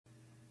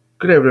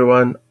Good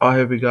everyone. I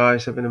hope you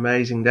guys have an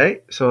amazing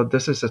day. So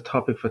this is the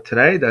topic for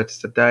today. That's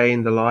the day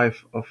in the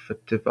life of a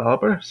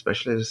developer,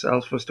 especially a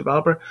Salesforce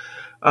developer.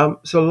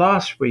 So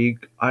last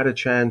week I had a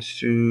chance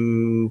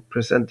to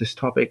present this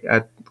topic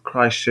at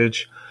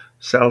Christchurch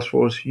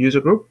Salesforce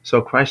user group.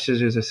 So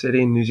Christchurch is a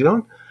city in New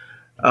Zealand.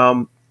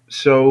 Um,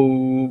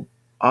 so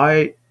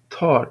I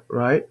thought,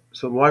 right?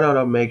 So why not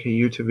I make a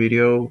YouTube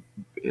video,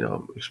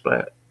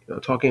 explain,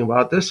 talking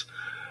about this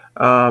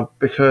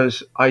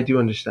because I do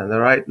understand that,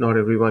 right? Not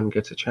everyone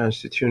gets a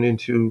chance to tune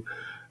into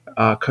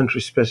a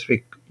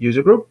country-specific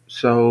user group.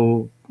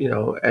 So,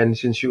 and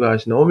since you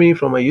guys know me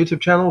from my YouTube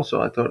channel, so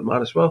I thought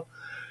might as well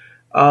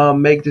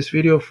make this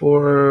video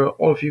for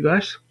all of you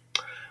guys.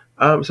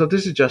 So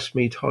this is just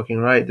me talking,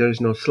 right?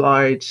 There's no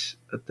slides.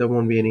 There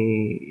won't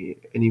be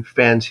any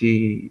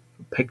fancy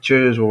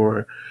pictures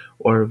or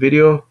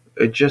video.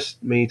 It's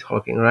just me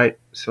talking, right?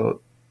 So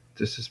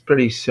this is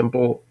pretty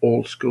simple,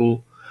 old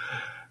school.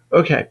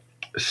 Okay,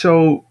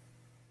 so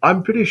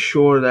I'm pretty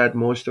sure that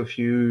most of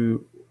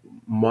you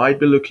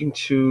might be looking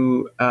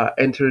to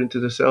enter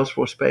into the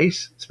Salesforce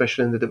space,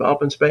 especially in the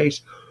development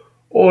space,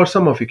 or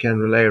some of you can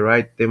relate,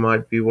 right? They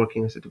might be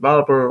working as a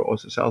developer or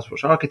as a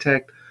Salesforce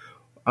architect,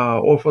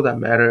 or for that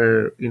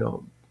matter,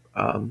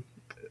 um,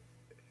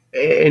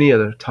 any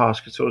other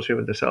task associated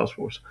with the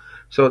Salesforce.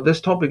 So this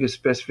topic is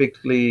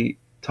specifically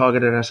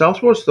targeted at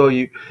Salesforce. So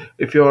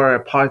if you're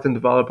a Python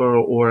developer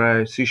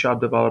or a C#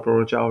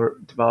 developer or Java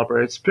developer,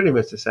 it's pretty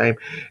much the same,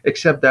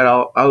 except that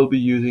I'll be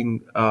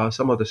using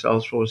some of the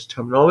Salesforce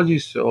terminology,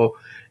 so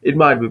it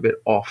might be a bit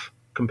off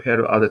compared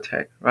to other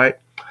tech, right?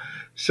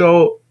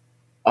 So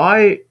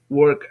I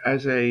work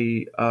as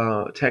a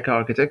tech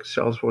architect,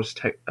 Salesforce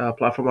tech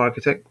platform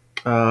architect.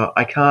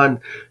 I can't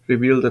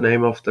reveal the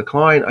name of the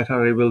client. I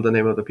can't reveal the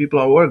name of the people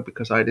I work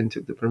because I didn't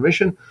take the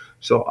permission.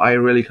 So I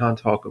really can't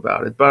talk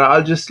about it.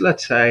 But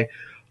let's say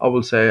I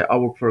will say I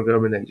work for a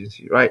government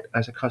agency, right,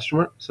 as a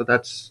customer. So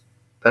that's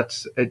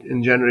it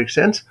in generic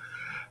sense.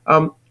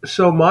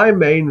 So my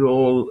main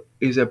role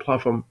is a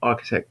platform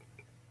architect.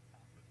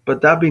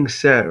 But that being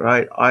said,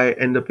 right, I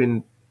end up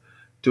in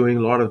doing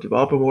a lot of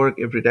developer work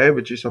every day,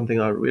 which is something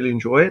I really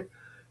enjoy.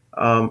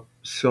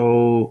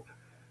 So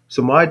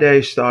my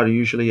days start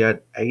usually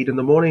at 8 in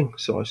the morning.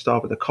 So I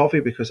start with a coffee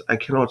because I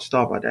cannot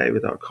start my day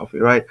without coffee,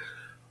 right?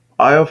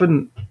 I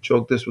often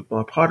joke this with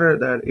my partner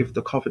that if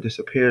the coffee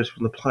disappears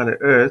from the planet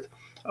Earth,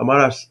 I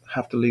might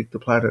have to leave the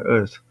planet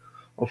Earth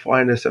or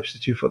find a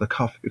substitute for the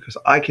coffee because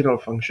I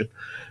cannot function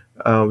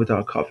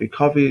without coffee.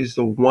 Coffee is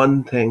the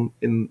one thing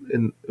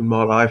in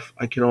my life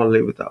I cannot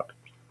live without,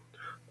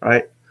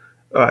 right?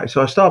 All right,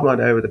 so I start my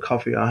day with a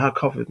coffee. I have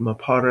coffee with my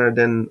partner.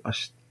 Then I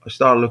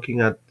start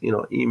looking at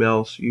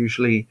emails.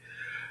 Usually,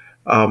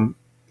 um,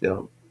 you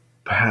know,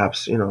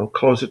 perhaps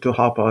closer to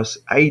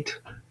 8:30.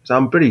 So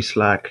I'm pretty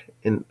slack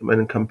in when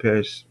it comes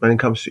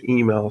to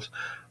emails.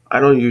 I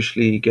don't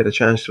usually get a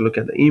chance to look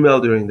at the email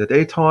during the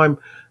daytime.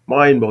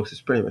 My inbox is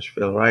pretty much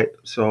filled, right?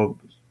 So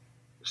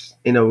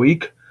in a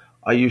week,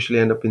 I usually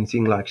end up in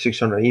seeing like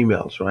 600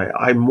 emails, right?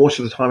 I most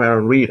of the time I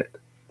don't read it,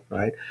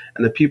 right?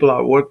 And the people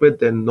I work with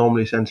then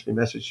normally sends me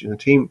message in the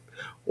team,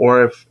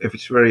 or if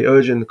it's very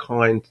urgent, the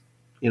client,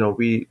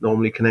 we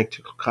normally connect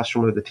to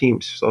customer with the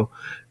teams, so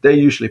they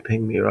usually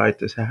ping me, right?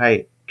 They say,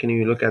 hey, can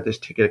you look at this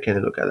ticket? Can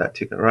you look at that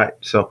ticket, right?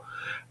 So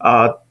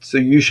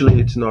usually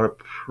it's not a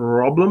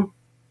problem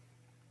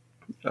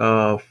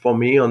for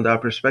me on that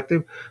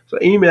perspective. So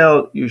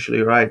email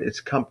usually, right? It's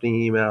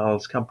company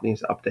emails,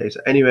 company's updates.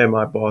 Anyway,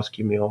 my boss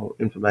give me all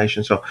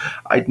information. So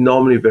I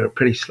normally very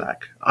pretty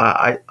slack.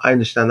 I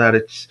understand that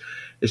it's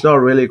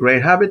not really a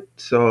great habit.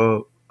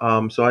 So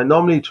I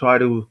normally try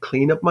to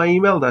clean up my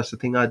email. That's the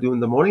thing I do in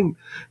the morning.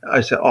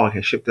 I say, oh,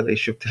 okay, shift delete,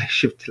 shift delete,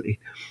 shift delete.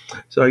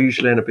 So I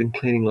usually end up in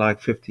cleaning like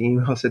 50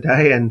 emails a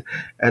day, and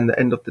the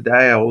end of the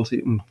day I will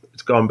see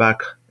it's gone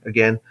back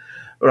again.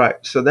 All right,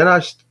 so then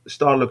I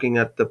start looking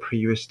at the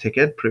previous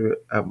ticket,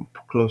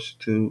 close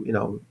to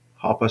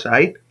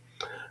 8:30,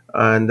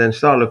 and then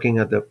start looking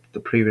at the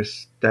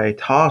previous day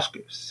task.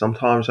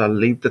 Sometimes I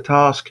leave the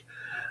task.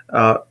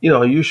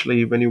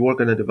 Usually when you work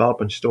on a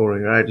development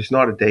story, right, it's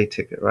not a day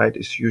ticket, right?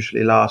 It's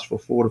usually lasts for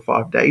 4 to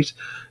 5 days.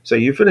 So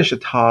you finish a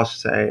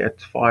task, say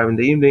at 5 in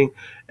the evening,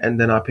 and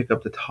then I pick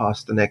up the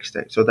task the next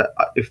day. So that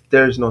if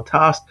there's no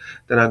task,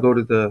 then I go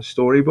to the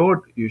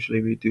storyboard.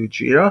 Usually we do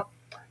Jira.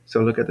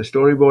 So look at the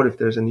storyboard. If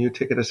there's a new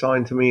ticket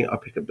assigned to me, I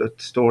pick up the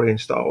story and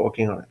start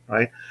working on it,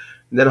 right?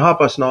 And then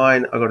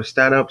 9:30, I got to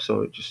stand up.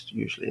 So just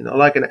usually,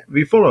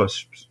 we follow a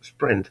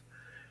sprint.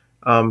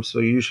 So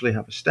you usually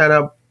have a stand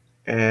up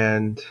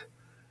and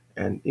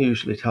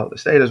usually tell the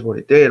status, what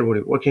it did, what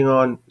it's working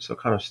on, so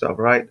kind of stuff,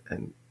 right?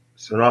 And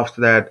so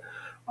after that,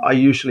 I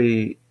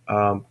usually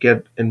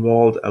get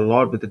involved a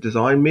lot with the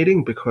design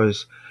meeting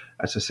because,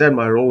 as I said,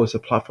 my role is a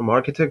platform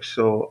architect,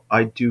 so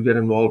I do get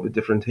involved with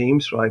different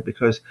teams, right?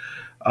 Because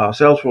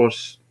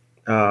Salesforce,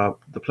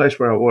 the place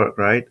where I work,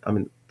 right? I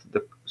mean,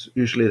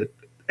 usually the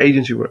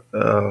agency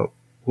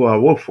who I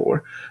work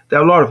for, there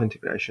are a lot of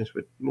integrations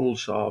with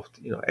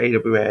MuleSoft,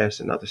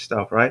 AWS and other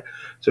stuff, right?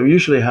 So we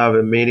usually have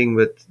a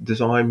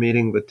design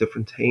meeting with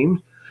different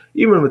teams,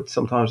 even with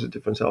sometimes a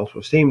different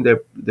Salesforce team.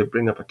 They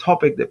bring up a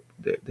topic,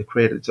 they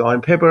create a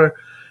design paper,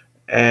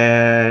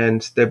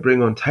 and they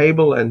bring on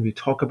table, and we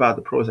talk about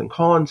the pros and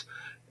cons.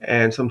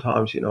 And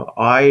sometimes,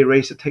 I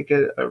raise a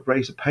ticket,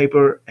 raise a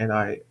paper, and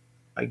I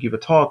give a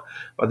talk,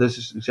 but this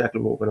is exactly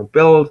what we're going to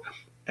build,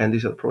 and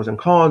these are the pros and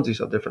cons.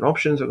 These are different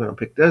options. We're going to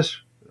pick this,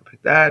 we're going to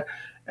pick that,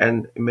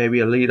 and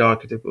maybe a lead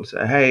architect will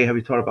say, "Hey, have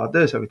you thought about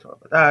this? Have you thought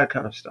about that?"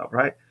 Kind of stuff,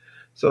 right?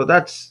 So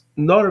that's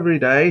not every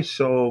day.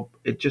 So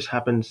it just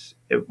happens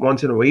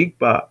once in a week,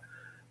 but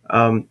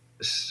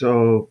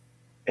so,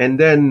 and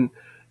then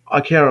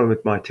I carry on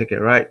with my ticket,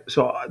 right?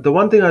 So the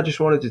one thing I just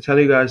wanted to tell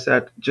you guys,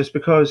 that just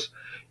because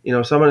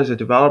someone is a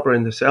developer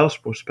in the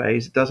Salesforce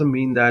space, it doesn't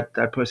mean that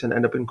that person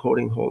end up in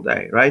coding the whole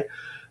day, right?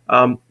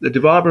 The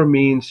developer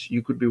means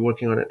you could be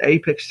working on an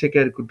Apex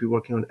ticket, it could be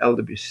working on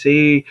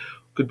LWC,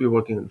 could be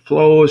working on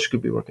flows,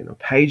 could be working on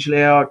page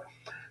layout.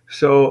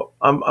 So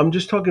I'm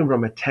just talking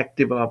from a tech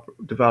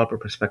developer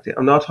perspective.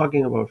 I'm not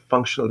talking about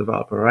functional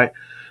developer, right?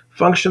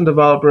 Functional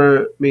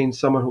developer means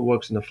someone who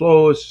works in the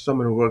flows,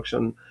 someone who works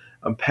on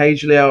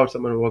page layout,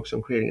 someone who works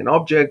on creating an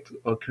object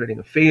or creating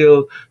a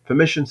field,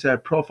 permission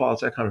set,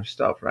 profiles, that kind of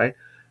stuff, right?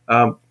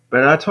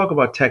 When I talk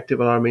about tech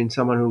developer, I mean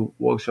someone who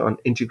works on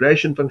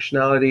integration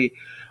functionality.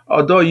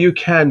 Although you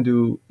can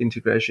do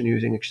integration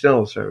using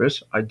external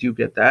service, I do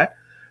get that.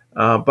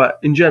 But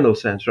in general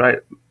sense, right?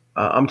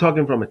 I'm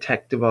talking from a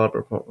tech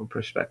developer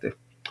perspective.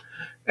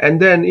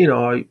 And then,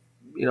 I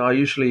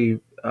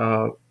usually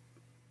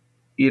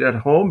eat at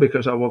home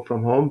because I work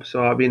from home.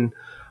 So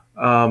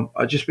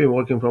I've just been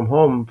working from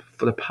home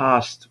for the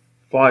past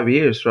 5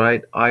 years,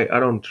 right? I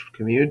don't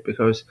commute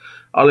because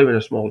I live in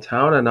a small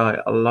town, and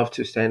I love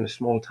to stay in a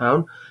small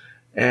town.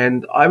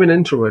 And I'm an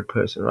introvert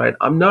person, right?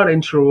 I'm not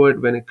introvert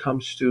when it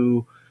comes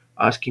to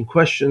asking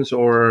questions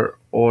or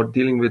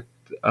dealing with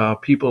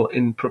people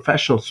in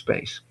professional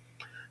space,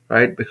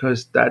 right?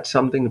 Because that's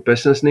something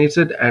business needs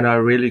it, and I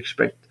really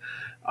expect.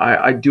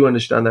 I do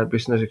understand that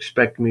business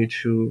expect me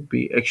to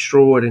be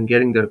extrovert in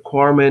getting the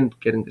requirement,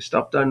 getting the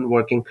stuff done,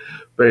 working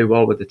very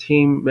well with the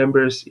team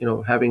members,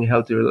 having a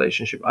healthy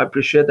relationship. I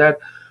appreciate that.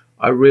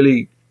 I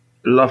really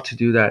love to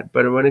do that.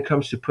 But when it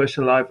comes to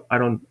personal life, I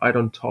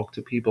don't talk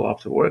to people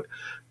after work.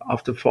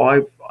 After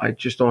 5, I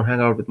just don't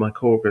hang out with my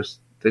coworkers.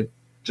 They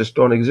just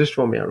don't exist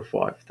for me out of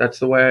 5. That's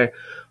the way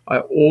I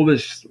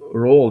always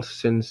rolled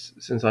since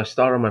I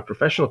started my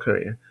professional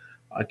career.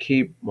 I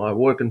keep my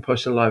work and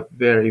personal life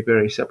very,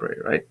 very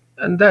separate, right?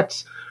 And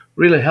that's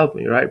really helped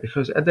me, right?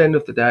 Because at the end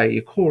of the day,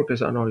 your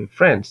coworkers are not your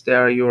friends; they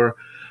are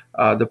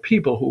the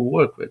people who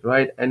work with,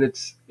 right? And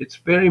it's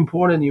very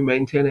important you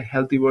maintain a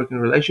healthy working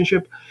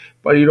relationship,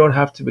 but you don't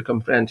have to become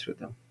friends with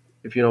them,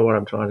 if you know what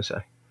I'm trying to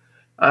say.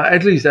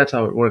 At least that's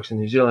how it works in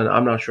New Zealand.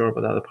 I'm not sure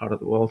about the other part of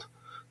the world.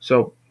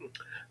 So,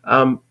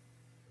 um,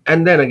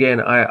 and then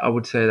again, I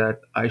would say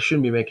that I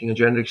shouldn't be making a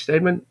generic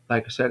statement.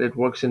 Like I said, it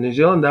works in New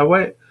Zealand that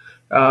way.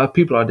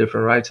 People are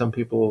different, right? Some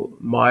people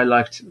may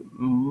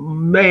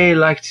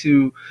like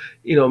to,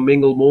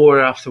 mingle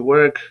more after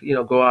work,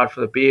 go out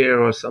for the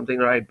beer or something,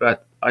 right?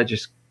 But I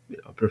just,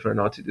 prefer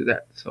not to do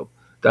that. So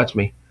that's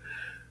me.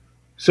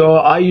 So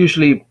I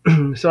usually,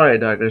 sorry, I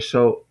digress.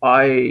 So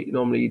I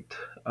normally eat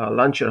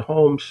lunch at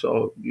home.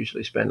 So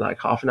usually spend like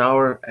half an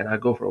hour, and I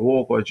go for a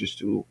walk or just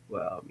do,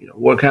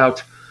 work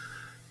out.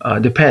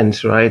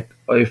 Depends, right?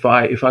 If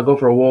I go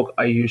for a walk,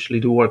 I usually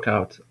do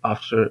workout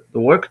after the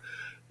work.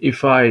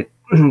 If I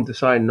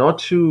decide not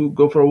to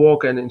go for a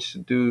walk and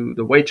instead do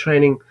the weight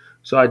training,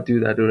 so I do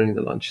that during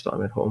the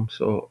lunchtime at home.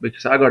 So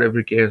because I got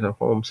every gear at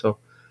home, so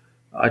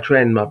I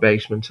train in my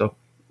basement, so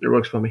it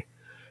works for me.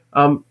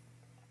 Um,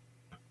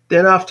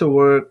 then after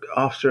work,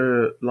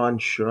 after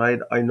lunch, right,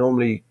 I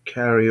normally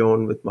carry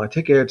on with my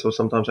tickets, or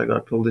sometimes I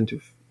got pulled into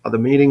other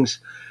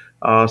meetings,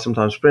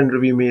 sometimes sprint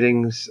review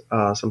meetings,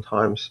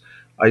 sometimes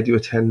I do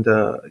attend,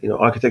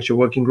 architecture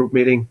working group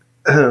meeting.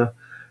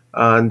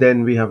 And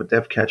then we have a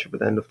dev catch up at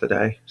the end of the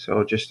day.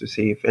 So just to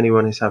see if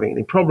anyone is having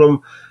any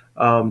problem,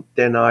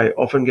 then I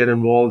often get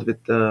involved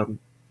with the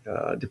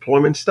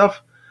deployment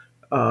stuff,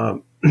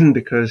 um,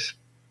 because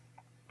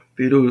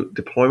we do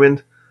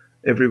deployment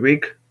every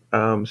week.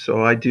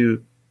 So I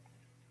do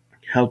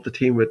help the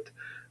team with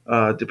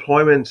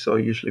deployment. So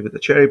usually with the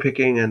cherry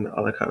picking and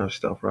other kind of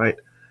stuff, right?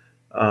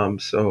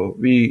 So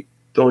we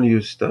don't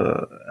use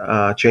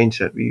the change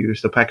set. We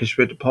use the package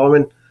with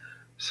deployment.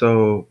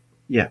 So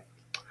yeah.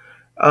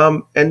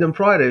 And then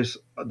Fridays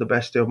are the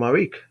best day of my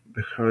week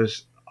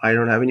because I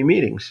don't have any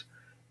meetings,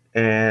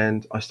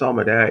 and I start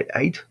my day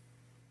at 8.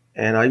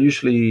 And I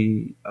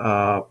usually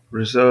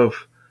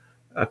reserve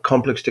a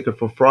complex ticket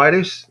for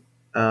Fridays,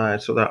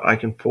 so that I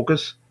can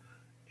focus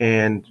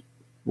and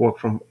work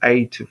from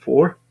 8 to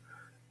 4.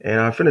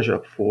 And I finish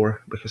at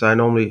 4 because I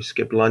normally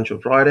skip lunch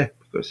on Friday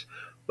because,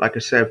 like I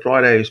said,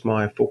 Friday is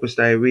my focus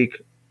day a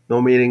week.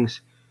 No meetings.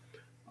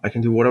 I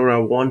can do whatever I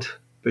want,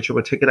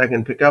 whichever ticket I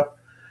can pick up.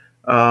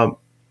 Um,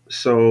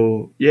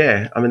 So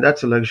yeah, I mean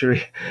that's a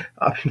luxury.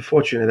 I've been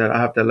fortunate that I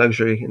have that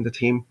luxury in the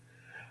team.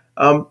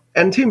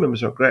 And team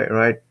members are great,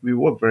 right? We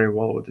work very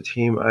well with the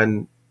team,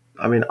 and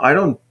I mean I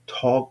don't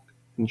talk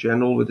in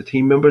general with the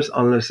team members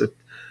unless it's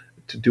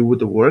to do with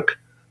the work,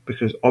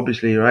 because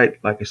obviously, right?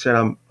 Like I said,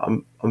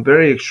 I'm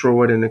very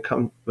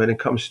extrovert when it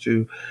comes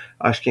to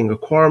asking a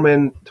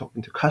requirement,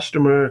 talking to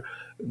customer,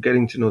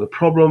 getting to know the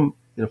problem,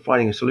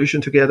 finding a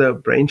solution together,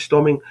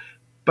 brainstorming.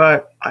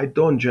 But I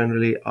don't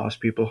generally ask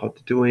people how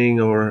they're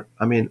doing, or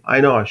I mean, I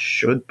know I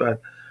should,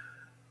 but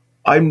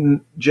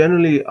I'm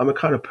a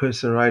kind of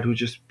person, right, who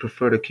just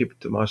prefer to keep it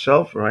to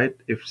myself, right?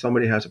 If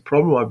somebody has a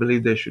problem, I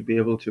believe they should be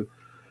able to,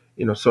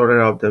 sort it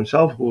out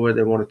themselves, whoever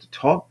they wanted to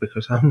talk,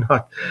 because I'm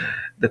not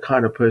the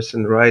kind of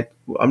person, right?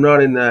 I'm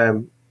not in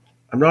I'm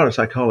not a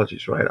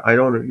psychologist, right? I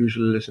don't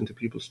usually listen to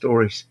people's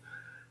stories.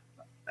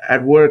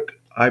 At work,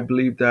 I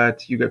believe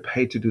that you get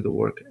paid to do the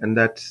work, and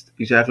that's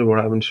exactly what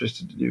I'm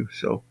interested to do.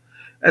 So,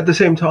 at the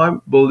same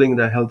time, building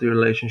that healthy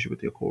relationship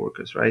with your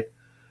coworkers, right?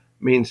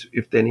 Means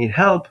if they need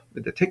help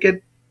with the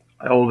ticket,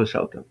 I always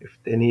help them. If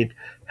they need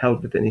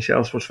help with any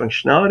Salesforce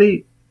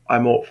functionality,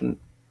 I'm often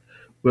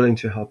willing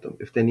to help them.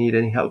 If they need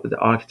any help with the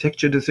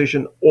architecture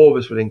decision,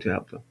 always willing to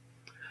help them.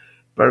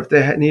 But if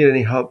they need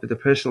any help with the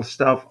personal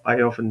stuff,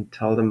 I often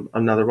tell them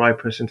I'm not the right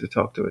person to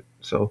talk to it.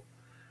 So,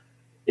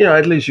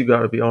 at least you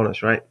got to be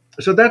honest, right?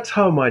 So that's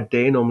how my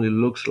day normally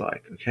looks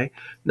like. Okay.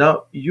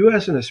 Now, you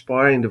as an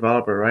aspiring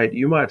developer, right?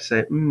 You might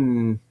say,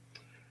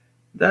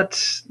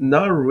 that's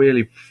not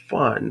really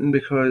fun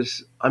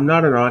because I'm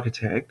not an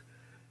architect,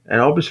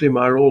 and obviously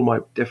my role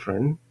might be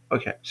different.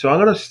 Okay, so I'm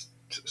gonna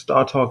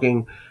start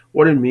talking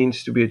what it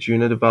means to be a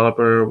junior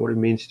developer, what it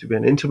means to be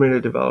an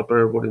intermediate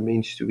developer, what it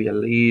means to be a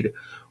lead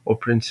or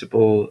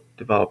principal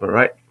developer,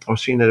 right, or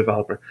senior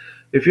developer.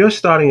 If you're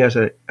starting as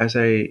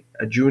a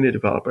junior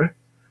developer,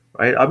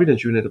 right? I've been a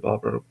junior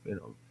developer,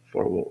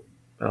 for a while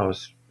when I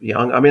was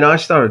young. I mean, I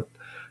started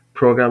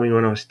programming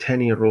when I was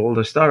 10-year old.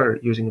 I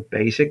started using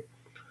Basic,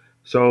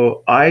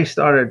 so I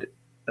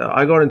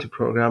got into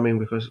programming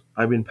because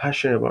I've been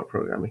passionate about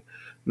programming,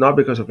 not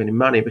because of any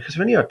money. Because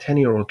when you're a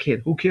 10-year-old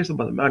kid, who cares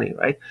about the money,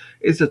 right?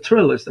 It's the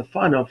thrill, it's the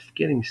fun of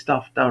getting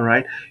stuff done,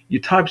 right?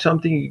 You type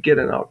something, you get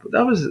an output.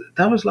 That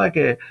was like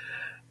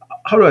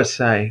how do I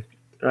say,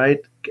 right?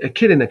 A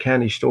kid in a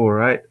candy store,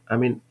 right? I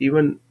mean,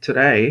 even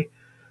today,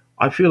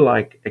 I feel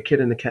like a kid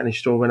in the candy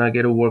store when I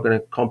get to work on a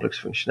complex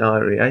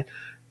functionality, right?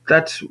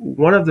 That's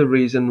one of the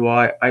reasons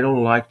why I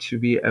don't like to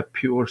be a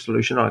pure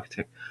solution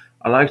architect.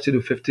 I like to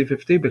do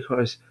 50-50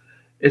 because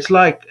it's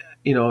like,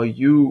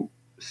 you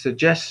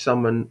suggest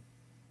someone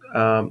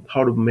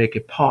how to make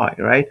a pie,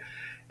 right?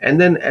 And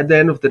then at the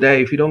end of the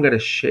day, if you don't get a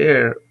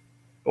share,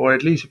 or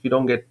at least if you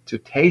don't get to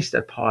taste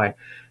that pie,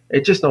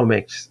 it just no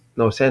makes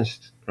no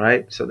sense,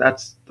 right? So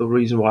that's the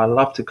reason why I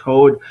love to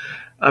code.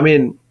 I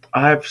mean,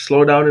 I have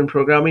slowed down in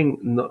programming.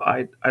 No,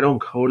 I don't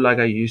code like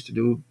I used to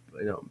do,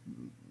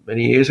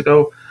 many years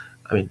ago.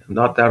 I mean, I'm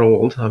not that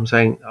old. I'm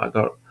saying I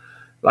got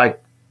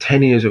like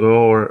 10 years ago,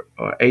 or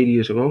 8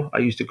 years ago, I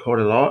used to code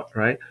a lot,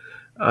 right?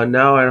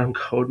 Now I don't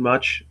code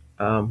much.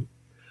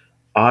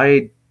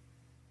 I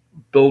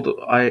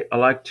I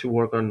like to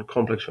work on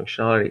complex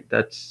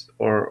functionality.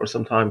 Or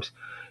sometimes,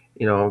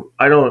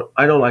 I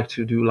don't like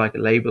to do like a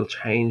label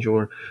change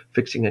or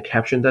fixing a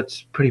caption.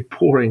 That's pretty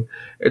boring.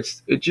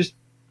 It's just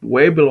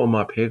way below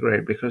my pay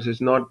grade, because it's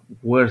not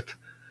worth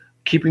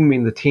keeping me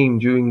in the team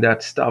doing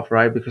that stuff,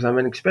 right? Because I'm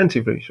an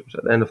expensive resource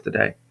at the end of the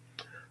day.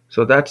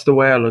 So that's the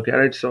way I look at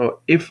it. So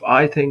if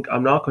I think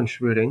I'm not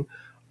contributing,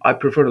 I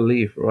prefer to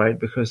leave, right?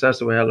 Because that's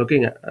the way I look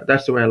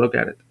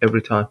at it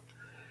every time.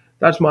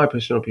 That's my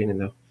personal opinion,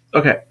 though.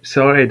 Okay,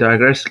 sorry, I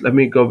digress. Let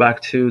me go back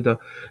to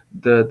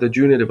the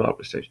junior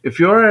developer stage.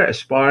 If you're an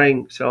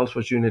aspiring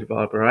Salesforce junior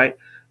developer, right,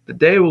 the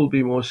day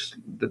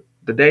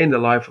in the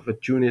life of a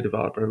junior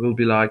developer will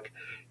be like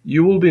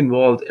you will be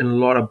involved in a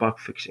lot of bug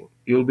fixing.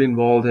 You'll be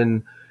involved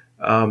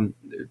um,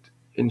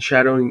 in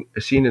shadowing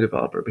a senior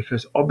developer,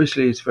 because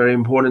obviously it's very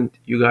important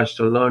you guys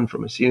to learn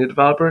from a senior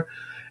developer,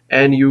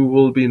 and you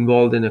will be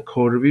involved in a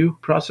code review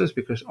process,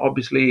 because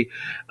obviously,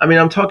 I mean,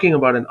 I'm talking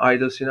about an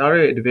ideal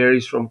scenario. It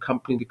varies from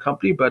company to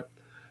company, but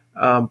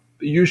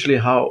usually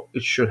how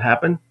it should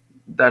happen,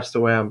 that's the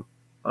way I'm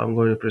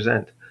going to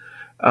present.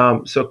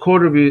 So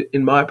code review,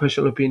 in my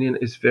personal opinion,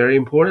 is very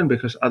important,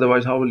 because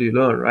otherwise, how will you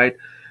learn, right?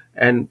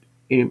 And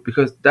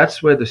because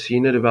that's where the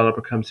senior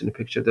developer comes in the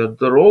picture.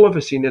 The role of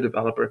a senior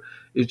developer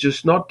is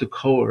just not to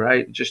code,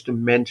 right? Just to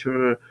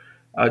mentor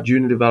a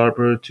junior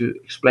developer, to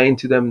explain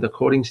to them the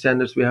coding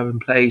standards we have in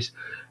place,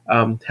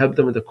 help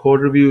them with the code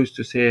reviews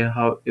to say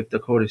how if the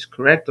code is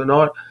correct or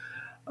not,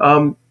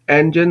 and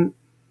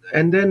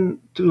then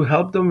to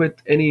help them with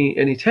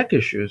any tech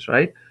issues,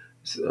 right?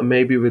 So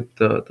maybe with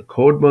the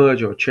code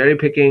merge or cherry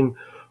picking,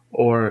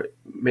 or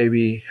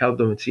maybe help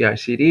them with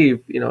CI/CD.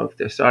 If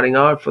they're starting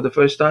out for the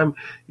first time,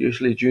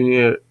 usually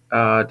junior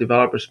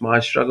developers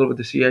might struggle with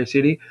the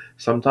CI/CD.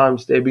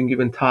 Sometimes they've been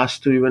given tasks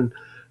to even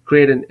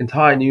create an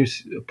entire new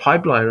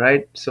pipeline,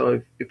 right?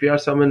 So if you are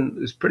someone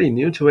who's pretty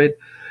new to it,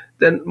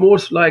 then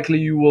most likely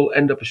you will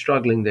end up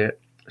struggling there.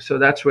 So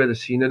that's where the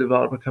senior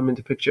developer come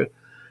into picture.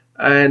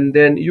 And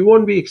then you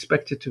won't be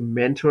expected to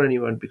mentor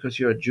anyone because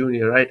you're a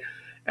junior, right?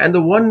 And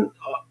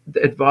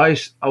the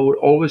advice I would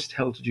always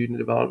tell to junior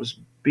developers: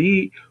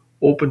 be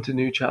open to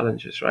new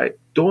challenges, right?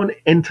 Don't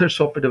enter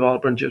software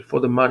development just for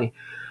the money.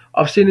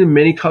 I've seen in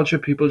many culture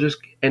people just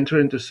enter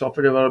into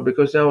software development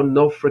because they have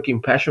no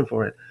freaking passion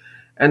for it,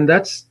 and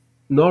that's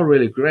not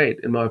really great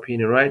in my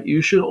opinion, right?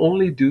 You should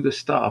only do the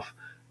stuff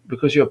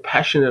because you're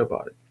passionate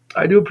about it.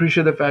 I do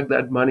appreciate the fact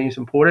that money is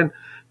important,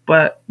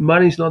 but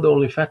money is not the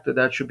only factor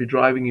that should be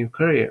driving your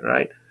career,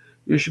 right?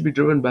 You should be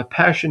driven by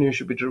passion. You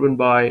should be driven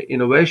by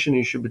innovation.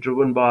 You should be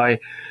driven by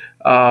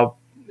uh,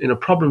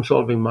 problem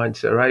solving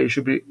mindset, right? You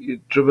should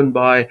be driven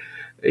by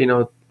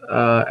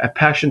a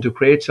passion to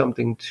create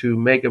something to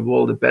make a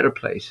world a better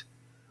place.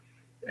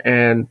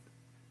 And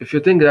if you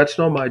think that's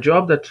not my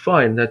job, that's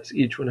fine. That's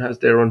each one has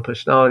their own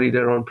personality,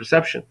 their own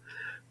perception.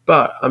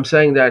 But I'm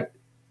saying that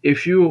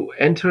if you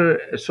enter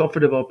a software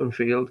development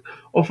field,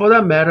 or for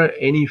that matter,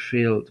 any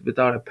field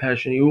without a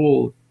passion, you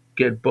will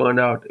get burned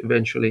out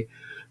eventually.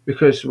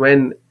 Because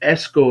when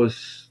S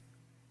goes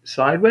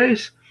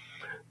sideways,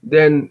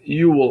 then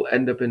you will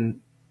end up in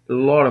a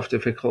lot of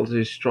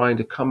difficulties trying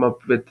to come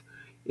up with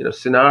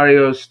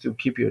scenarios to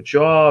keep your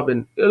job.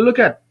 And look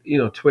at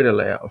Twitter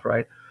layoff,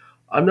 right?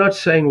 I'm not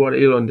saying what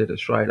Elon did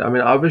is right. I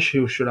mean, I wish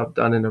he should have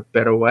done it in a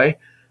better way.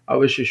 I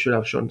wish he should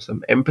have shown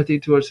some empathy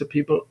towards the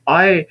people.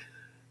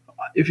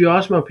 If you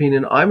ask my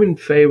opinion, I'm in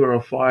favor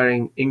of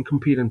firing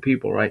incompetent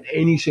people, right?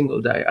 Any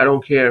single day. I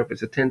don't care if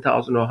it's a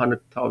 10,000 or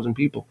 100,000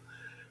 people.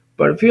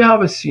 But if you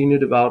have a senior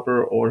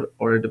developer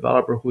or a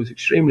developer who's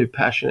extremely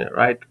passionate,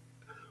 right?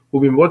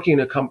 Who've been working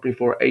in a company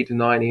for 8 to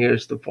 9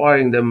 years, the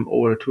firing them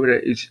over Twitter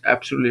is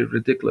absolutely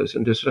ridiculous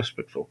and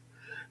disrespectful.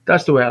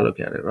 That's the way I look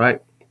at it,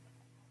 right?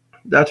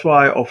 That's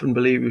why I often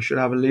believe you should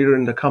have a leader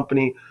in the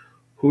company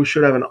who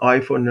should have an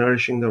eye for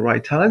nourishing the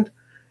right talent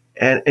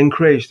and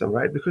encourage them,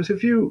 right? Because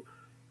if you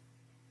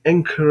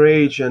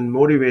encourage and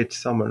motivate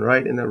someone,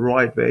 right, in the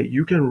right way,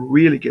 you can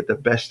really get the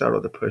best out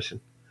of the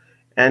person.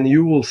 And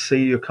you will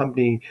see your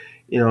company,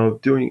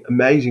 doing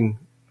amazing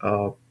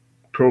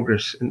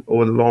progress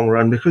over the long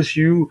run because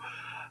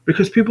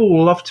people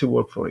will love to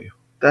work for you.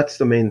 That's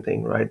the main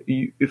thing, right?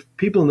 If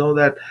people know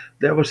that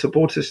they have a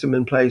support system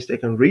in place, they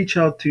can reach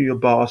out to your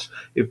boss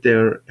if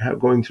they're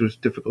going through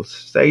a difficult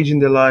stage in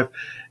their life,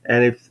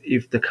 and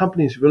if the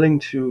company is willing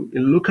to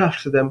look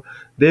after them,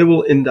 they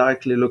will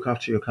indirectly look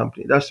after your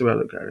company. That's the way I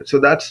look at it. So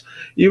that's,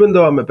 even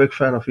though I'm a big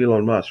fan of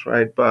Elon Musk,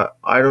 right? But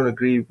I don't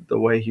agree with the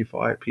way he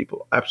fired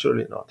people.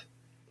 Absolutely not.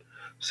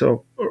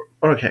 So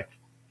okay.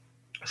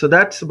 So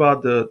that's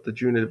about the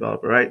junior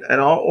developer, right?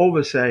 And I'll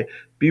always say,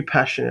 be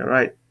passionate,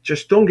 right?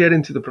 Just don't get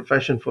into the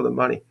profession for the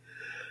money.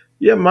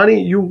 Yeah,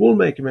 money, you will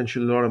make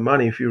eventually a lot of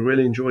money if you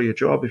really enjoy your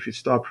job, if you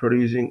start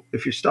producing,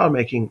 if you start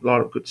making a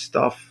lot of good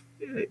stuff,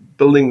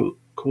 building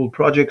cool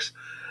projects,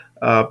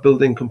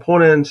 building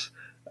components,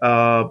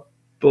 uh,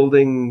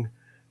 building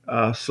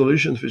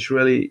solutions which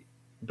really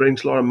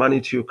brings a lot of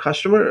money to your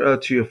customer,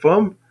 to your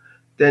firm,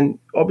 then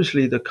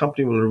obviously the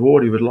company will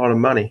reward you with a lot of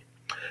money.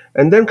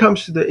 And then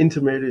comes to the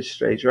intermediate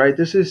stage, right?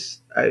 This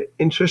is an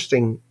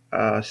interesting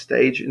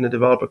stage in the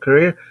developer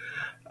career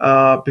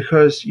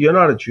because you're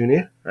not a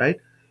junior, right?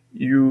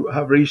 You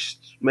have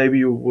reached, maybe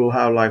you will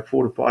have like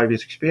 4 to 5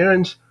 years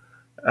experience.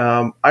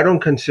 I don't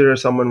consider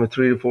someone with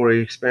 3 to 4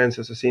 years experience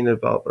as a senior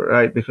developer,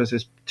 right? Because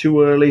it's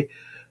too early.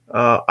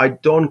 I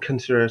don't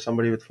consider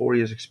somebody with 4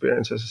 years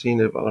experience as a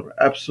senior developer.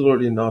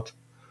 Absolutely not.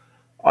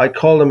 I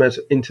call them as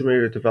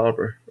intermediate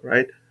developer,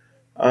 right?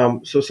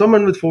 So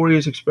someone with 4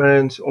 years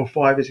experience or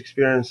 5 years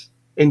experience,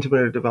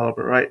 intermediate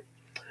developer, right?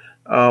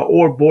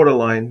 Or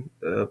borderline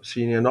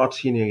senior, not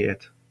senior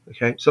yet.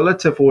 Okay, so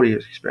let's say 4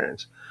 years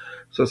experience.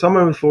 So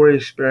someone with 4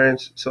 years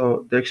experience,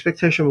 so the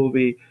expectation will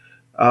be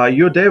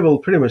your day will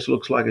pretty much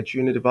looks like a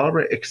junior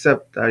developer,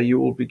 except that you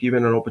will be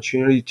given an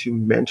opportunity to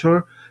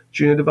mentor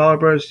junior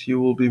developers. You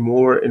will be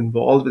more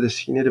involved with the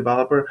senior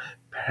developer,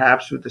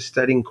 perhaps with the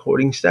studying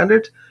coding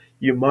standards.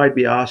 You might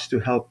be asked to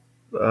help.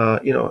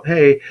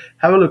 Hey,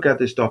 have a look at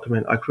this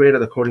document. I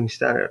created a coding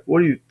standard. What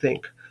do you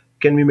think?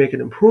 Can we make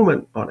an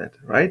improvement on it?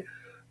 Right?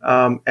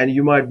 And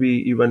you might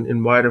be even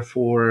invited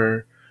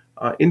for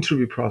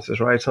interview process,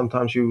 right?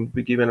 Sometimes you will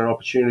be given an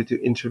opportunity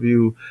to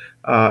interview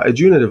a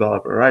junior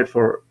developer, right?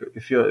 For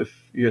if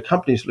your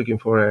company is looking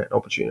for an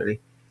opportunity,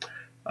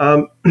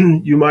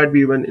 you might be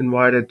even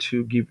invited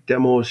to give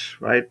demos,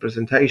 right?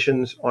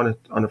 Presentations on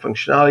a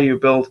functionality you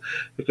built,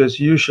 because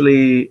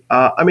usually,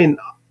 I mean,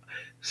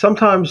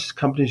 sometimes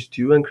companies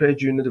do encourage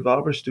junior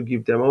developers to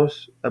give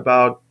demos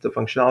about the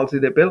functionality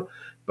they build,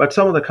 but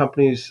some of the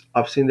companies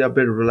I've seen they're a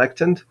bit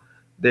reluctant.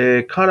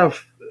 They kind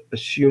of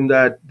assume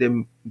that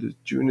the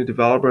junior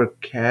developer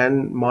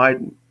might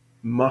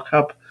muck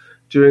up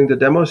during the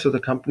demo, so the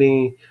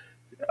company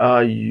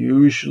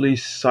usually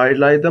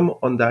sidelight them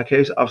on that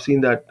case. I've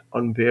seen that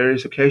on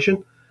various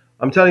occasions.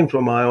 I'm telling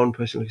from my own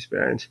personal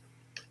experience,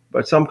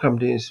 but some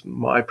companies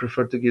might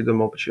prefer to give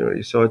them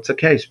opportunities. So it's a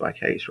case by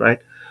case, right?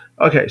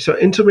 Okay, so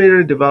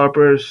intermediate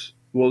developers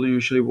will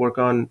usually work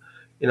on,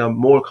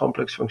 more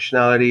complex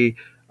functionality.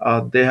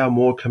 They have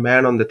more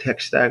command on the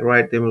tech stack,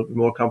 right? They will be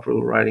more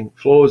comfortable writing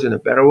flows in a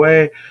better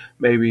way.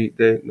 Maybe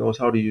they knows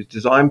how to use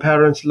design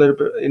patterns a little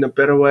bit in a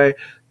better way.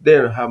 They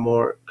have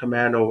more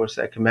command over,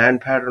 say,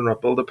 command pattern or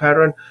build a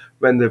pattern.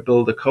 When they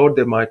build the code,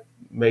 they might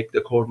make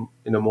the code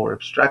in a more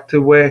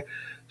abstractive way.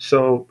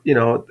 So,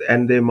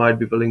 and they might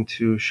be willing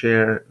to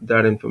share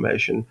that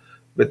information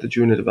with the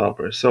junior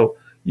developers. So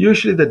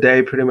usually the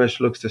day pretty much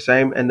looks the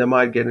same, and they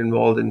might get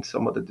involved in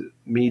some of the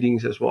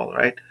meetings as well,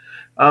 right?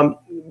 Um,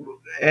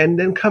 and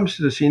then comes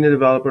to the senior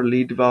developer,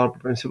 lead developer,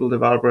 principal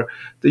developer.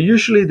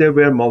 They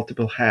wear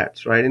multiple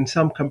hats, right? In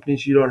some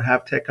companies you don't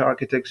have tech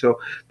architects, so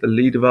the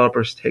lead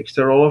developers takes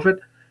the role of it.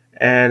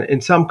 And in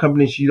some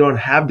companies you don't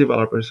have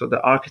developers, so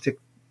the architect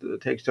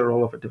takes the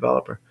role of a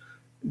developer.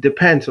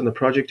 Depends on the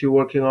project you're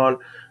working on,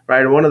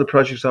 right? One of the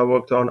projects I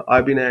worked on,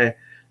 I've been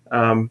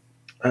um,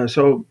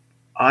 so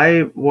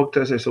I worked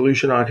as a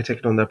solution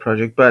architect on that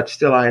project, but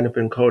still I end up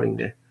in coding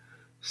there.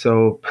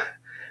 So,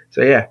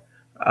 so yeah.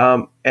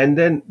 And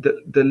then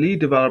the lead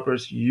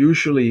developers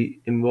usually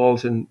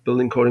involves in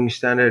building coding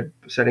standard,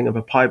 setting up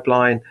a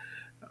pipeline.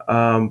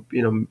 Um,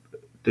 you know,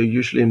 they're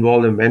usually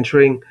involved in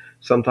mentoring.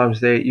 Sometimes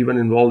they even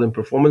involved in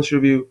performance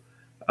review.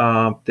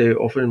 They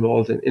often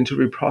involved in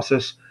interview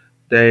process.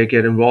 They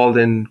get involved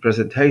in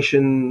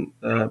presentation,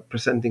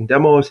 presenting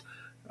demos.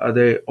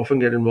 They often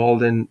get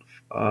involved in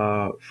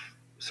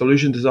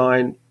solution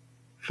design,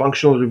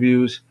 functional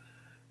reviews,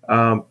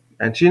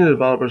 and senior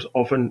developers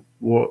often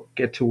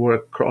get to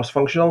work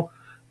cross-functional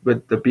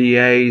with the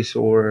BAs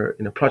or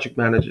project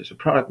managers or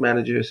product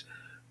managers,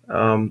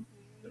 um,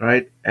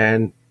 right?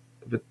 And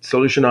with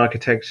solution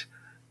architects,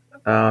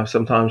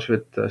 sometimes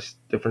with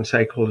different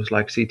stakeholders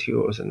like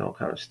CTOs and all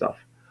kind of stuff.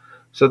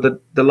 So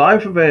the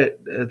life of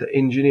the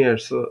engineer.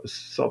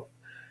 So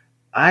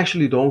I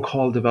actually don't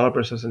call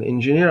developers as an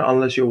engineer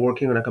unless you're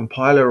working on a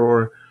compiler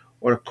or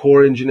a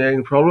core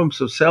engineering problem.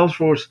 So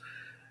Salesforce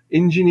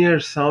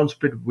engineer sounds a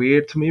bit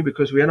weird to me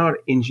because we are not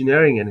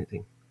engineering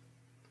anything.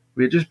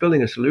 We're just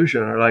building a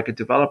solution or like a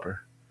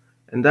developer.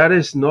 And that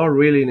is not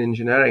really an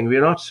engineering.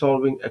 We're not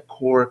solving a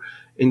core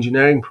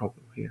engineering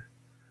problem here,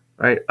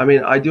 right? I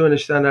mean, I do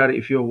understand that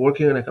if you're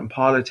working on a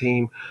compiler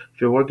team, if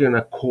you're working on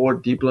a core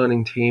deep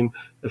learning team,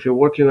 if you're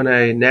working on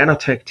a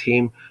nanotech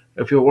team,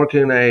 if you're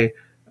working on a,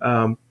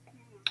 uh,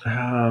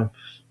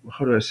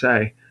 how do I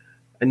say,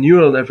 a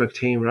neural network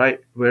team, right?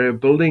 Where you're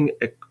building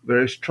where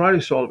you're trying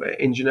to solve an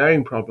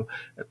engineering problem,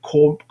 a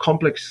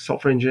complex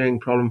software engineering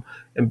problem,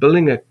 and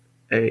building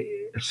a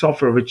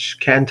software which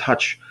can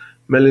touch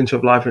millions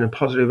of lives in a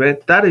positive way.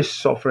 That is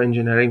software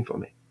engineering for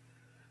me.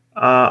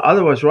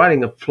 Otherwise, writing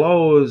the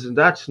flows,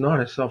 that's not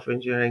a software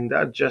engineering.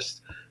 That's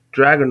just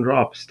drag and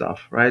drop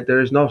stuff, right?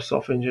 There is no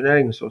software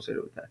engineering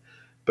associated with that.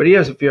 But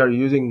yes, if you are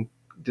using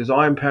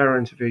design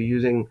patterns, if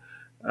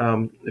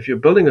you're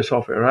building a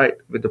software, right,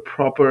 with the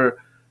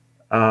proper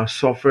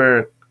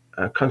software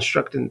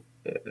construct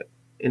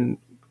in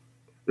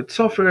with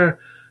software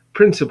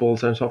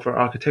principles and software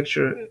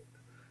architecture,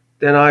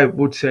 then I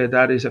would say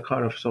that is a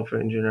kind of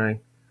software engineering.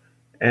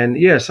 And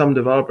yeah, some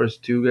developers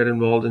do get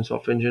involved in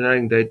software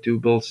engineering. They do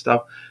build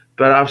stuff.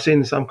 But I've seen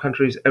in some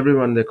countries,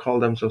 everyone, they call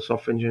themselves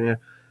software engineer.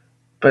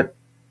 But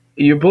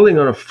you're building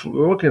on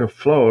you're working on a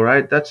flow,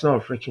 right? That's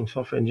not freaking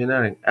software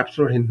engineering.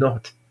 Absolutely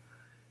not.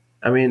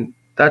 I mean,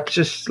 that's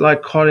just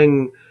like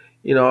calling,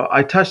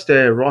 I touched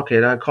a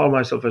rocket. I call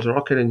myself as a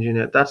rocket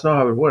engineer. That's not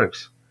how it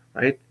works,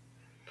 right?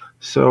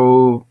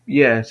 So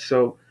yeah,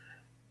 so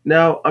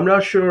now I'm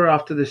not sure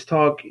after this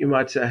talk you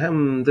might say,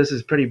 this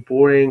is pretty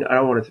boring. I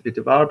don't want it to be a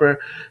developer.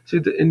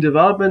 So in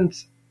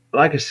development,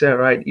 like I said,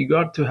 right, you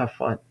got to have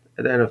fun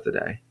at the end of the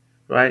day,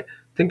 right?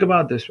 Think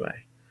about it this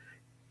way.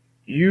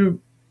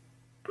 You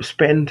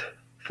spend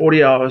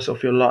 40 hours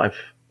of your life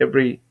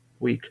every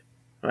week,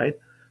 right?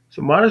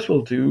 So might as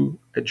well do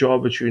a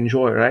job which you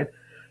enjoy, right?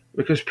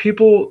 Because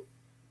people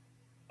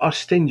are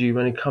stingy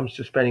when it comes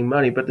to spending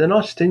money, but they're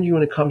not stingy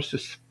when it comes to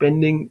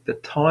spending the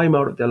time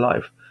out of their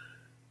life.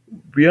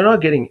 We are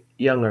not getting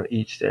younger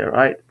each day,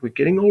 right? We're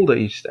getting older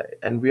each day,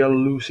 and we are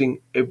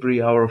losing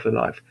every hour of your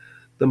life.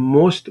 The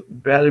most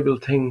valuable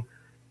thing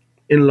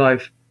in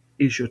life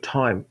is your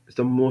time. It's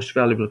the most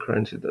valuable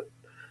currency.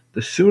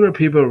 The sooner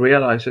people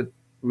realize it,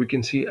 we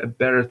can see a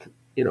better,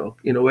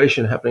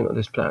 innovation happening on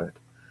this planet.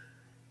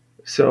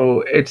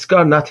 So it's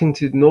got nothing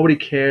to. Nobody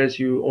cares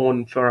you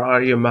own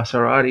Ferrari or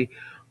Maserati.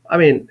 I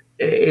mean,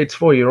 it's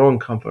for your own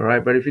comfort,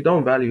 right? But if you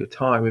don't value your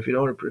time, if you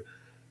don't,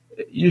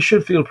 you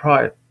should feel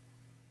pride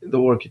in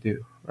the work you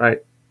do, right?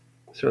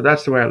 So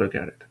that's the way I look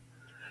at it.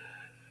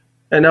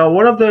 And now,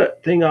 one of the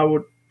thing I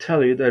would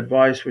tell you, the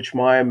advice which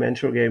my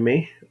mentor gave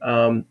me,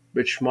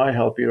 which might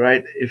help you,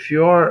 right? If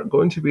you're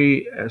going to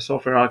be a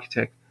software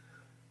architect,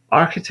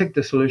 architect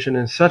the solution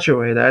in such a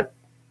way that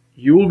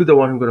you will be the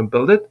one who's going to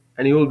build it,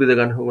 and you will be the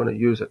one who's going to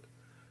use it.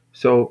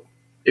 So,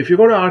 if you're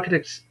going to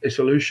architect a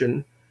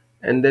solution,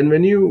 and then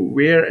when you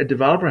wear a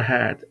developer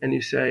hat and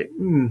you say,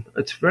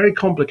 it's very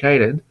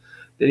complicated,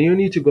 then you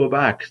need to go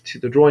back to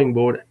the drawing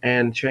board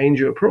and change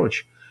your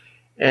approach.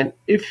 And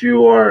if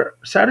you are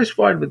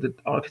satisfied with the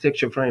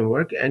architecture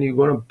framework and you're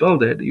going to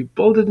build it, you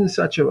build it in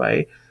such a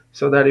way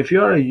so that if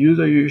you're a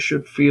user, you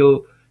should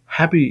feel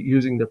happy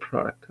using the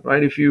product,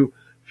 right? If you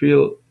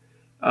feel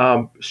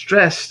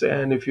stressed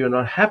and if you're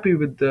not happy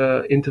with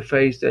the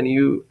interface, then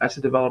you, as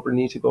a developer,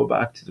 need to go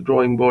back to the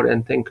drawing board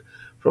and think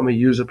from a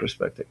user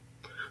perspective.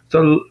 So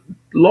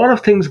a lot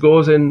of things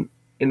goes in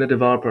a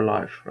developer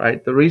life,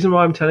 right? The reason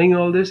why I'm telling you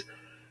all this,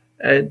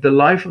 the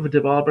life of a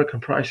developer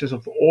comprises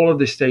of all of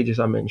the stages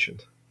I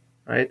mentioned,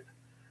 right?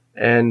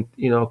 And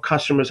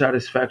customer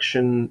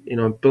satisfaction,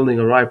 building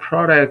a right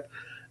product,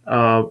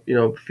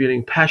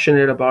 feeling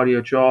passionate about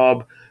your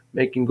job,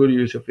 making good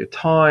use of your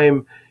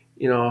time,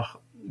 you know,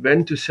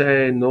 when to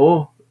say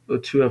no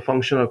to a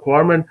functional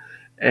requirement,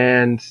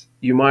 and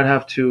you might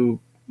have to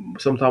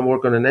sometime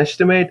work on an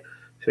estimate.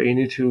 So you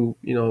need to,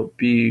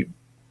 be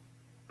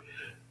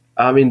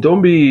I mean,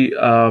 don't be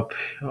how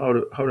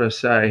do I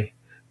say?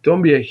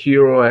 Don't be a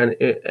hero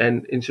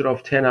and instead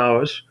of 10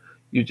 hours,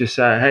 you just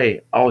say,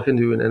 hey, all I can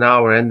do in an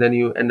hour, and then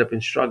you end up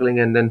in struggling,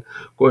 and then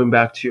going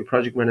back to your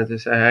project manager to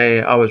say,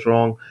 hey, I was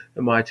wrong.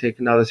 It might take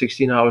another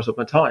 16 hours of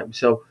my time.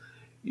 So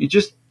you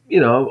just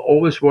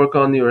always work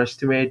on your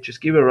estimate. Just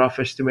give a rough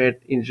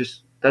estimate.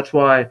 Just that's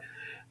why.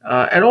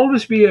 And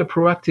always be a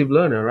proactive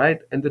learner,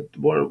 right? And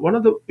one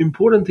of the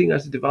important thing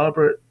as a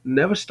developer,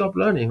 never stop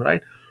learning,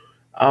 right?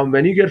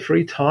 When you get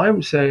free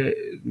time, say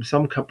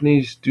some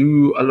companies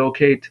do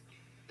allocate,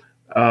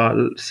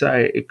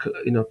 say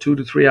 2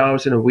 to 3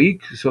 hours in a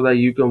week, so that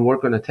you can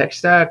work on a tech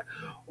stack.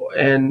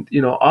 And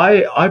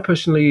I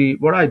personally,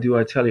 what I do,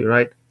 I tell you,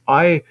 right?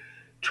 I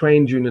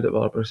train junior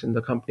developers in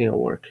the company I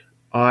work.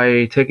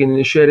 I take an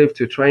initiative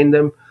to train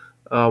them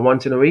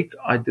once in a week.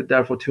 I did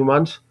that for 2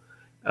 months.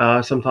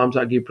 Sometimes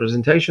I give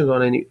presentations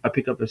on any. I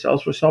pick up a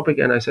Salesforce topic,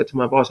 and I said to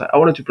my boss, I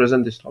wanted to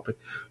present this topic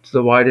to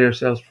the wider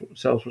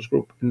Salesforce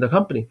group in the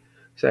company.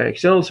 Say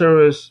external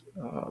service,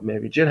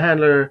 maybe JIT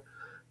handler,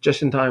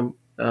 just in time.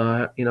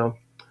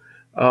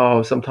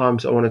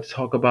 Sometimes I wanted to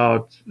talk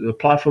about the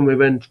platform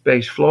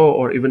event-based flow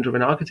or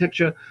event-driven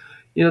architecture.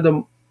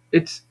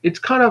 It's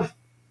kind of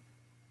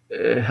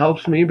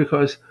helps me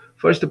because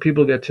first the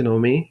people get to know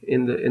me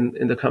in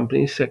the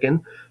company.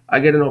 Second, I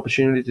get an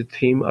opportunity to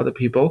team other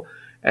people,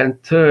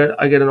 and third,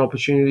 I get an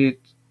opportunity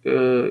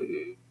uh,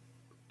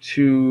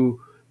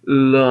 to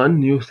learn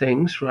new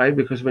things, right?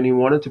 Because when you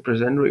wanted to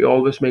present, you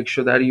always make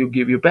sure that you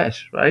give your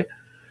best, right?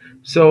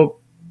 So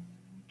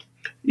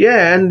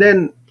yeah, and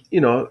then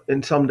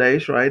in some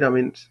days, right? I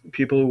mean,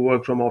 people who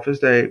work from office,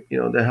 they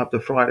have the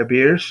Friday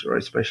beers,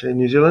 right? Especially in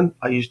New Zealand,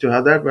 I used to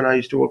have that when I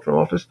used to work from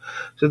office.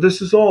 So this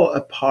is all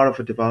a part of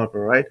a developer,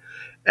 right?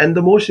 And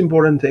the most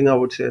important thing I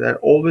would say that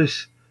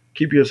always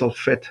keep yourself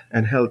fit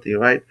and healthy,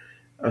 right?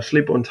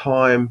 Sleep on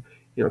time,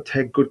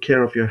 take good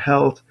care of your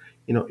health,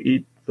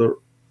 eat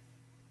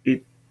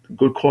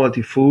good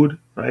quality food,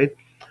 right?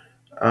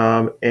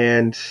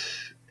 And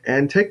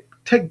take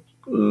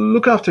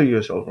look after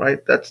yourself,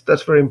 right?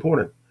 That's very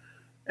important,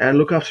 and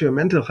look after your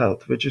mental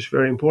health, which is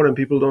very important.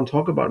 People don't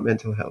talk about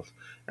mental health,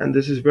 and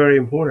this is very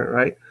important,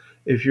 right?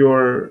 If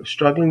you're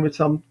struggling with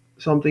something,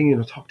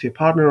 talk to your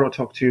partner or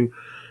talk to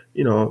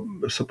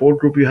a support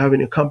group you have in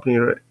your company.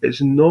 Right?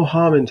 There's no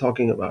harm in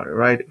talking about it,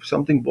 right? If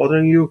something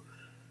bothering you,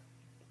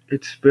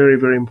 it's very,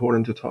 very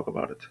important to talk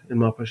about it, in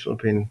my personal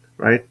opinion,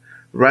 right?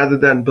 Rather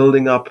than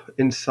building up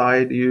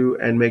inside you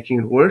and making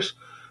it worse,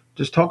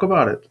 just talk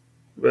about it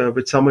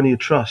with someone you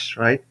trust,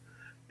 right?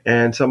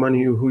 And someone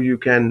who you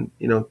can,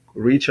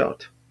 reach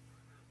out.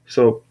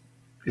 So,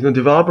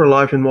 developer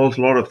life involves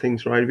a lot of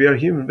things, right? We are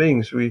human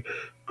beings.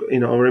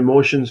 Our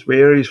emotions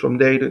varies from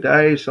day to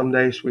day. Some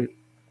days we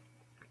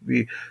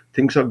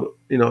things are,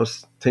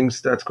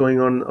 things that's going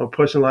on our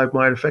personal life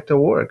might affect our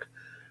work,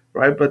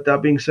 right? But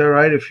that being said,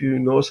 right, if you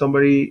know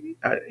somebody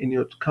in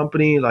your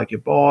company, like your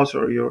boss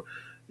or your,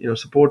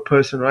 support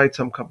person, right?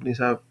 Some companies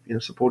have,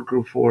 support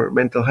group for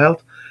mental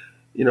health.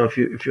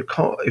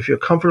 If you're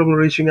comfortable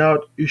reaching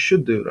out, you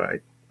should do,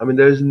 right? I mean,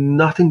 there's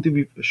nothing to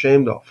be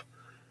ashamed of.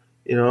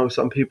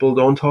 Some people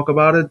don't talk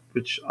about it,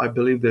 which I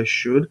believe they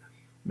should,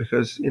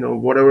 because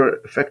whatever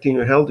affecting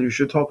your health, you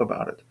should talk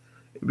about it,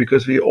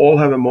 because we all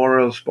have a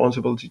moral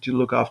responsibility to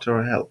look after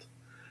our health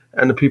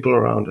and the people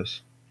around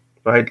us,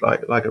 right?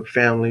 Like a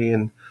family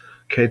and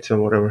kids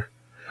and whatever.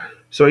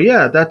 So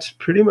yeah, that's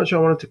pretty much I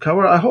wanted to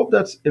cover. I hope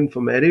that's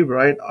informative,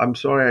 right? I'm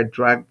sorry I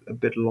dragged a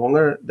bit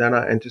longer than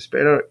I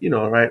anticipated.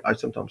 Right? I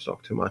sometimes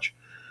talk too much.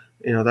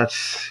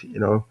 That's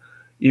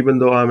even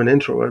though I'm an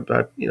introvert,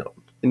 but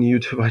in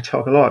YouTube I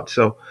talk a lot.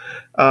 So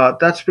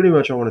that's pretty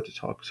much I wanted to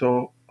talk.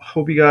 So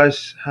hope you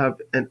guys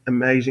have an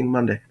amazing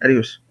Monday.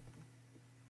 Adios.